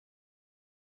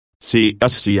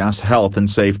CSCS Health and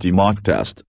Safety Mock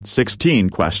Test, 16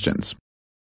 questions.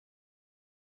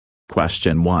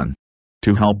 Question 1.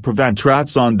 To help prevent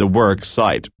rats on the work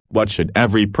site, what should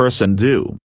every person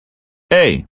do?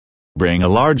 A. Bring a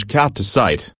large cat to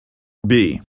site.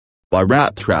 B. Buy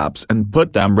rat traps and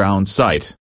put them round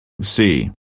site.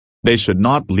 C. They should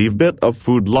not leave bit of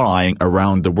food lying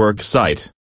around the work site.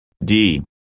 D.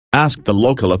 Ask the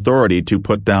local authority to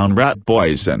put down rat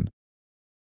poison.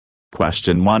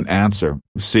 Question 1. Answer: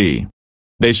 C.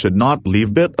 They should not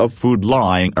leave bit of food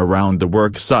lying around the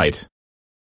work site.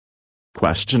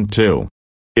 Question 2.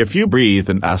 If you breathe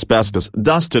in asbestos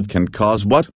dust, it can cause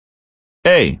what?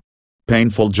 A.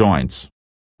 Painful joints.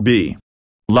 B.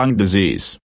 Lung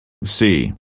disease.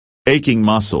 C. Aching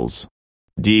muscles.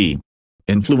 D.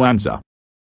 Influenza.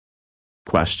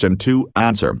 Question 2.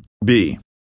 Answer: B.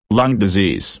 Lung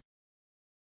disease.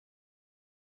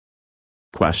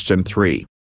 Question 3.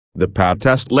 The PAT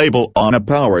test label on a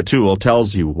power tool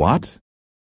tells you what?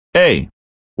 A.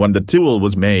 When the tool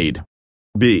was made.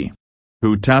 B.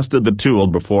 Who tested the tool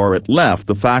before it left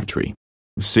the factory.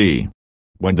 C.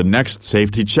 When the next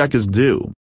safety check is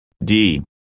due. D.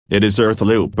 It is earth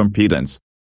loop impedance.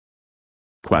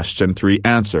 Question 3.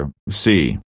 Answer: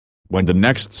 C. When the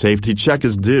next safety check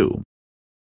is due.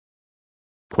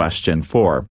 Question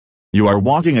 4. You are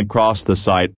walking across the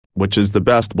site. Which is the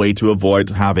best way to avoid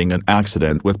having an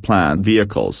accident with plant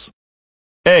vehicles?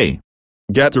 A.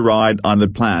 Get a ride on the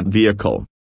plant vehicle.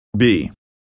 B.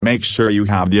 Make sure you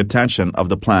have the attention of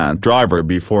the plant driver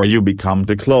before you become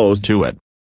too close to it.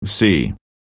 C.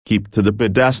 Keep to the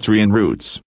pedestrian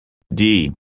routes.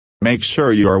 D. Make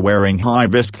sure you are wearing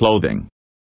high-vis clothing.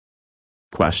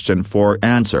 Question 4.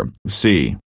 Answer: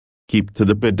 C. Keep to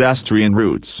the pedestrian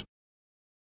routes.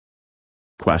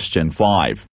 Question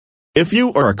 5. If you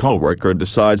or a coworker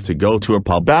decides to go to a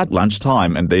pub at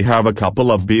lunchtime and they have a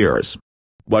couple of beers,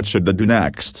 what should they do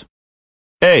next?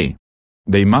 A.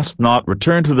 They must not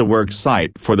return to the work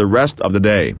site for the rest of the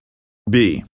day.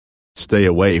 B. Stay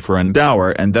away for an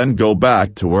hour and then go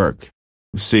back to work.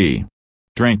 C.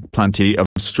 Drink plenty of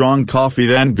strong coffee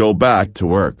then go back to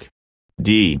work.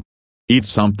 D. Eat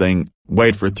something,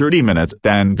 wait for 30 minutes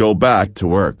then go back to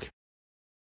work.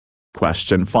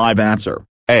 Question 5. Answer: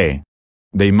 A.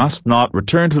 They must not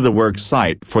return to the work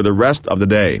site for the rest of the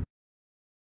day.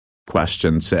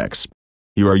 Question 6.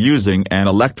 You are using an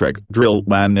electric drill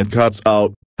when it cuts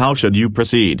out, how should you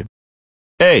proceed?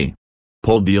 A.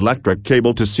 Pull the electric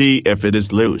cable to see if it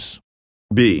is loose.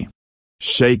 B.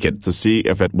 Shake it to see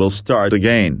if it will start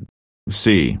again.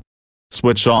 C.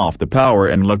 Switch off the power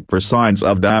and look for signs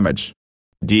of damage.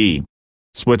 D.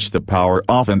 Switch the power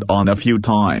off and on a few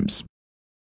times.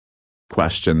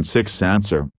 Question 6.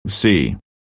 Answer: C.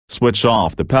 Switch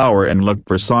off the power and look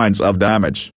for signs of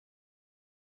damage.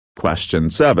 Question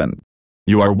 7.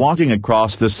 You are walking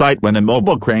across the site when a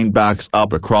mobile crane backs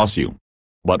up across you.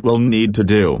 What will need to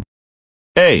do?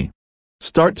 A.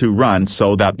 Start to run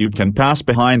so that you can pass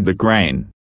behind the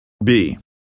crane. B.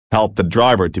 Help the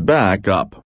driver to back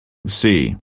up.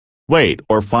 C. Wait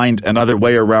or find another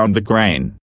way around the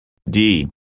crane. D.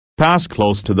 Pass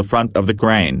close to the front of the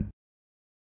crane.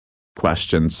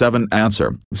 Question 7.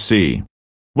 Answer: C.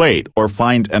 Wait or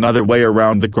find another way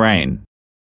around the crane.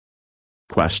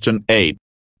 Question 8.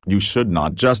 You should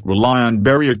not just rely on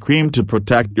barrier cream to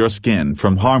protect your skin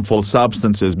from harmful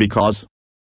substances because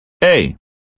A.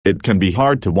 It can be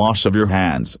hard to wash off your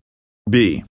hands.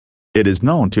 B. It is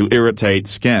known to irritate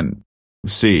skin.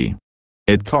 C.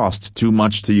 It costs too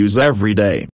much to use every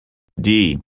day.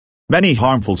 D. Many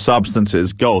harmful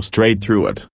substances go straight through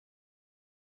it.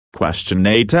 Question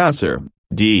 8. Answer: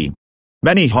 D.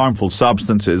 Many harmful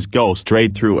substances go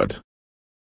straight through it.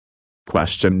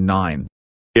 Question 9.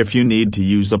 If you need to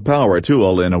use a power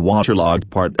tool in a waterlogged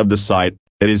part of the site,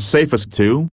 it is safest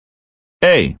to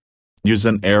A. Use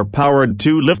an air-powered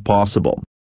tool if possible.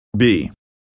 B.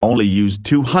 Only use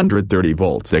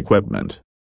 230-volt equipment.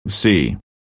 C.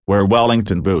 Wear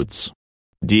Wellington boots.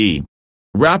 D.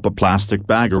 Wrap a plastic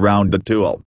bag around the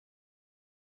tool.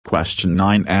 Question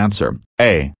 9. Answer: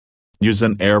 A. Use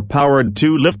an air-powered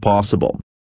tool if possible.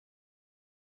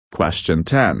 Question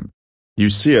 10. You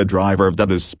see a driver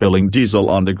that is spilling diesel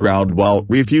on the ground while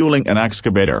refueling an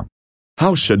excavator.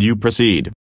 How should you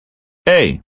proceed?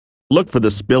 A. Look for the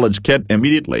spillage kit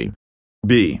immediately.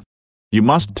 B. You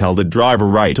must tell the driver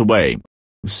right away.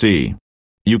 C.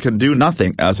 You can do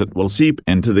nothing as it will seep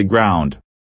into the ground.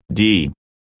 D.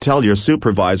 Tell your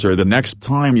supervisor the next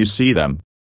time you see them.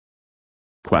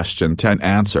 Question 10.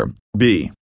 Answer: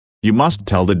 B. You must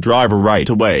tell the driver right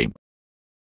away.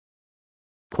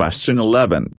 Question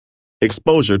 11.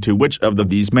 Exposure to which of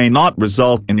these may not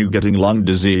result in you getting lung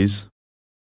disease?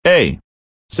 A.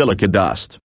 Silica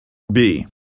dust. B.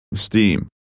 Steam.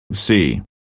 C.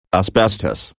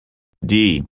 Asbestos.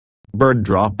 D. Bird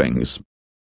droppings.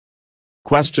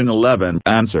 Question 11.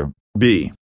 Answer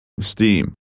B.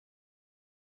 Steam.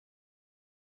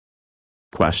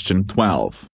 Question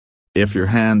 12. If your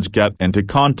hands get into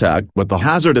contact with a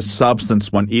hazardous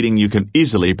substance when eating, you can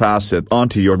easily pass it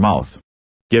onto your mouth.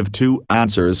 Give 2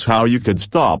 answers how you could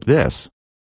stop this.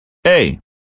 A.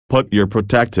 Put your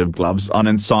protective gloves on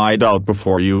inside out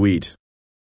before you eat.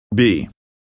 B.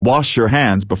 Wash your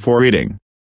hands before eating.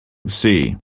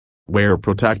 C. Wear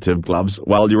protective gloves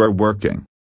while you are working.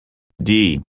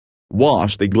 D.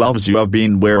 Wash the gloves you have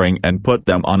been wearing and put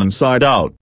them on inside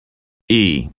out.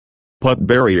 E. Put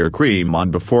barrier cream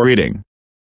on before eating.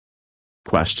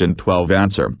 Question 12.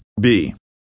 Answer B.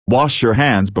 Wash your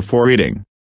hands before eating.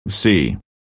 C.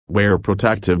 Wear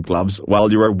protective gloves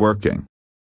while you are working.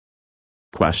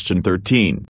 Question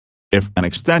 13. If an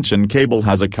extension cable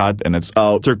has a cut in its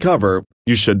outer cover,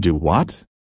 you should do what?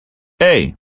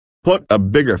 A. Put a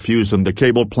bigger fuse in the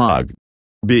cable plug.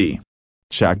 B.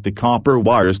 Check the copper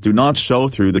wires do not show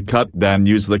through the cut, then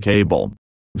use the cable.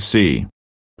 C.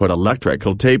 Put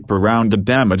electrical tape around the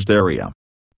damaged area.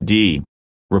 D.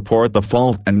 Report the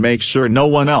fault and make sure no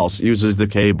one else uses the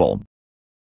cable.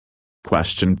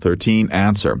 Question 13.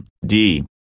 Answer D.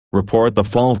 Report the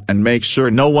fault and make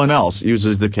sure no one else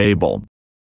uses the cable.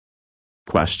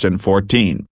 Question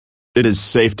 14. It is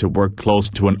safe to work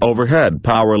close to an overhead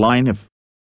power line if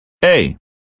A.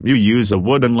 You use a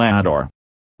wooden ladder.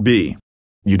 B.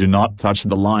 You do not touch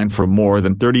the line for more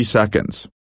than 30 seconds.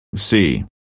 C.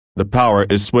 The power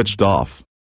is switched off.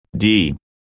 D.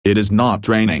 It is not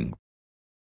raining.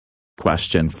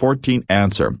 Question 14.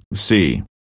 Answer C.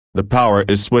 The power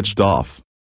is switched off.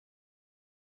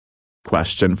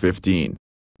 Question 15.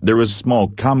 There is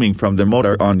smoke coming from the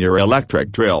motor on your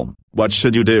electric drill. What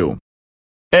should you do?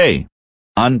 A.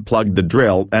 Unplug the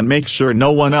drill and make sure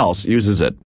no one else uses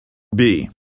it. B.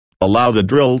 Allow the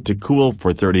drill to cool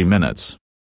for 30 minutes.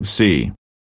 C.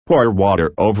 Pour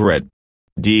water over it.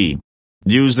 D.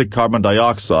 Use a carbon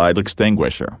dioxide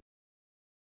extinguisher.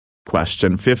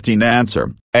 Question 15.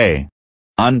 Answer A.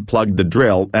 Unplug the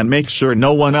drill and make sure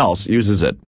no one else uses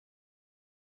it.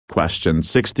 Question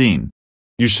 16.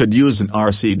 You should use an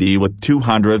RCD with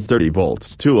 230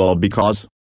 volts tool because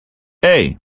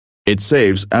A. It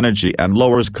saves energy and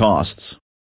lowers costs.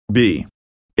 B.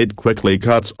 It quickly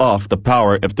cuts off the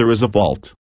power if there is a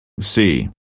fault. C.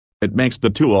 It makes the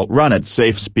tool run at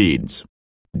safe speeds.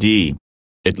 D.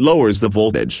 It lowers the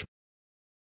voltage.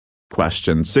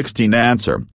 Question 16.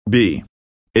 Answer B.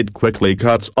 It quickly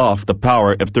cuts off the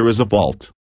power if there is a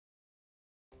fault.